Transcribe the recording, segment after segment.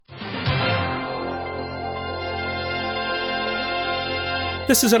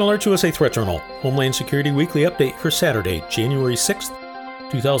This is an Alert USA Threat Journal, Homeland Security Weekly Update for Saturday, January 6th,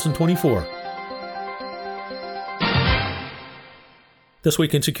 2024. This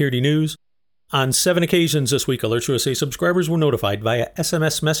week in security news. On 7 occasions this week, Alert USA subscribers were notified via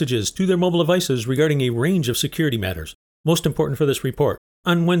SMS messages to their mobile devices regarding a range of security matters. Most important for this report,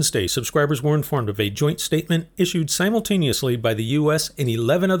 on Wednesday, subscribers were informed of a joint statement issued simultaneously by the U.S. and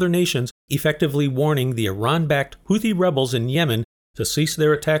 11 other nations, effectively warning the Iran-backed Houthi rebels in Yemen to cease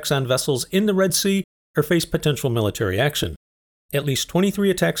their attacks on vessels in the Red Sea or face potential military action. At least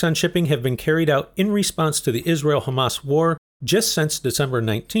 23 attacks on shipping have been carried out in response to the Israel-Hamas war just since December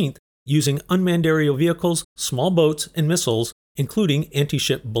 19th, using unmanned aerial vehicles, small boats, and missiles, including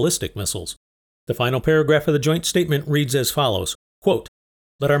anti-ship ballistic missiles. The final paragraph of the joint statement reads as follows, quote,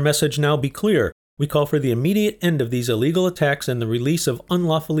 "Let our message now be clear. We call for the immediate end of these illegal attacks and the release of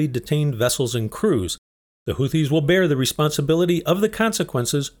unlawfully detained vessels and crews. The Houthis will bear the responsibility of the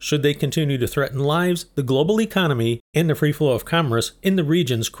consequences should they continue to threaten lives, the global economy, and the free flow of commerce in the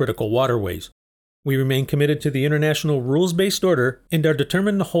region's critical waterways. We remain committed to the international rules-based order and are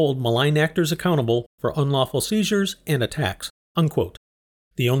determined to hold malign actors accountable for unlawful seizures and attacks." Unquote.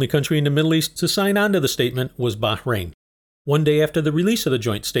 The only country in the Middle East to sign on to the statement was Bahrain. One day after the release of the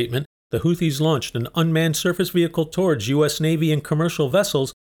joint statement, the Houthis launched an unmanned surface vehicle towards U.S. Navy and commercial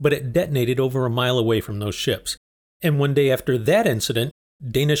vessels, but it detonated over a mile away from those ships. And one day after that incident,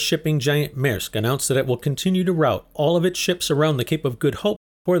 Danish shipping giant Maersk announced that it will continue to route all of its ships around the Cape of Good Hope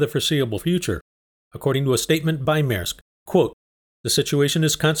for the foreseeable future. According to a statement by Maersk, quote, "The situation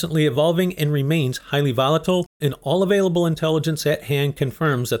is constantly evolving and remains highly volatile, and all available intelligence at hand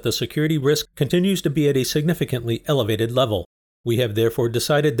confirms that the security risk continues to be at a significantly elevated level. We have therefore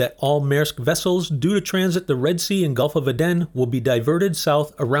decided that all Maersk vessels due to transit the Red Sea and Gulf of Aden will be diverted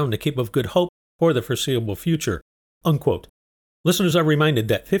south around the Cape of Good Hope for the foreseeable future." Unquote. Listeners are reminded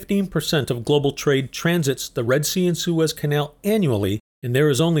that 15% of global trade transits the Red Sea and Suez Canal annually, and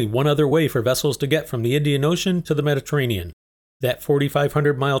there is only one other way for vessels to get from the Indian Ocean to the Mediterranean. That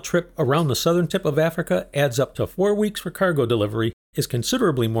 4,500-mile trip around the southern tip of Africa adds up to 4 weeks for cargo delivery, is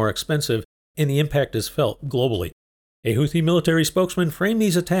considerably more expensive, and the impact is felt globally. A Houthi military spokesman framed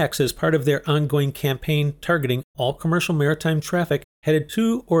these attacks as part of their ongoing campaign targeting all commercial maritime traffic headed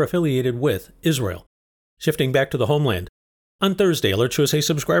to or affiliated with Israel. Shifting back to the homeland. On Thursday, Alert USA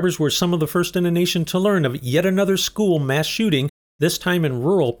subscribers were some of the first in the nation to learn of yet another school mass shooting, this time in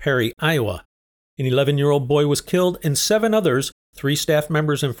rural Perry, Iowa. An 11-year-old boy was killed and 7 others, 3 staff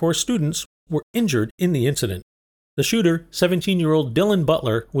members and 4 students, were injured in the incident. The shooter, 17-year-old Dylan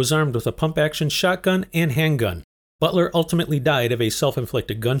Butler, was armed with a pump-action shotgun and handgun. Butler ultimately died of a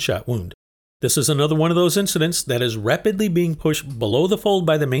self-inflicted gunshot wound. This is another one of those incidents that is rapidly being pushed below the fold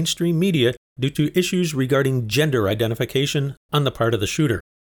by the mainstream media due to issues regarding gender identification on the part of the shooter.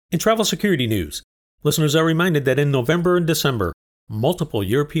 In travel security news, listeners are reminded that in November and December, multiple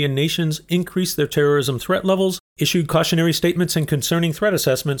European nations increased their terrorism threat levels, issued cautionary statements and concerning threat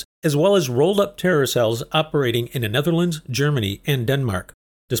assessments, as well as rolled up terror cells operating in the Netherlands, Germany, and Denmark.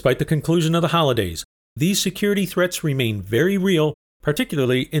 Despite the conclusion of the holidays, these security threats remain very real,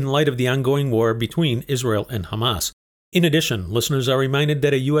 particularly in light of the ongoing war between Israel and Hamas. In addition, listeners are reminded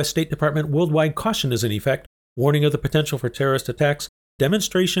that a U.S. State Department worldwide caution is in effect, warning of the potential for terrorist attacks,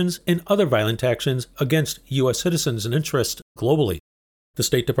 demonstrations, and other violent actions against U.S. citizens and interests globally. The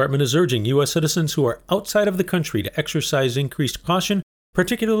State Department is urging U.S. citizens who are outside of the country to exercise increased caution,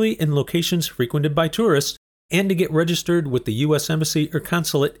 particularly in locations frequented by tourists, and to get registered with the U.S. Embassy or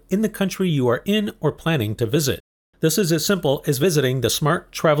Consulate in the country you are in or planning to visit. This is as simple as visiting the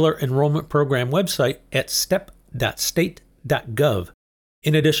Smart Traveler Enrollment Program website at step.state.gov.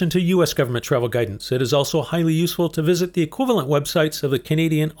 In addition to U.S. government travel guidance, it is also highly useful to visit the equivalent websites of the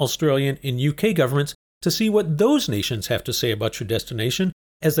Canadian, Australian, and UK governments to see what those nations have to say about your destination,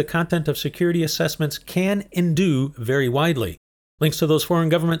 as the content of security assessments can and do vary widely. Links to those foreign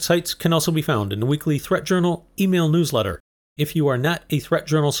government sites can also be found in the weekly Threat Journal email newsletter. If you are not a Threat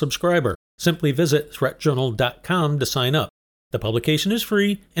Journal subscriber, simply visit threatjournal.com to sign up. The publication is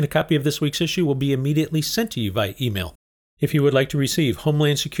free, and a copy of this week's issue will be immediately sent to you via email. If you would like to receive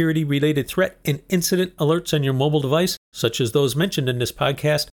Homeland Security-related threat and incident alerts on your mobile device, such as those mentioned in this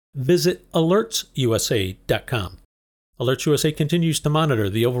podcast, visit alertsusa.com. Alert USA continues to monitor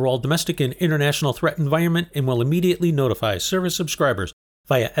the overall domestic and international threat environment and will immediately notify service subscribers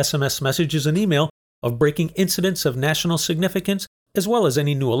via SMS messages and email of breaking incidents of national significance, as well as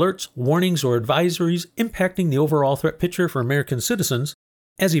any new alerts, warnings, or advisories impacting the overall threat picture for American citizens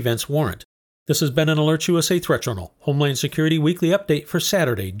as events warrant. This has been an Alert USA Threat Journal, Homeland Security Weekly Update for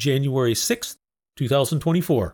Saturday, January 6th, 2024.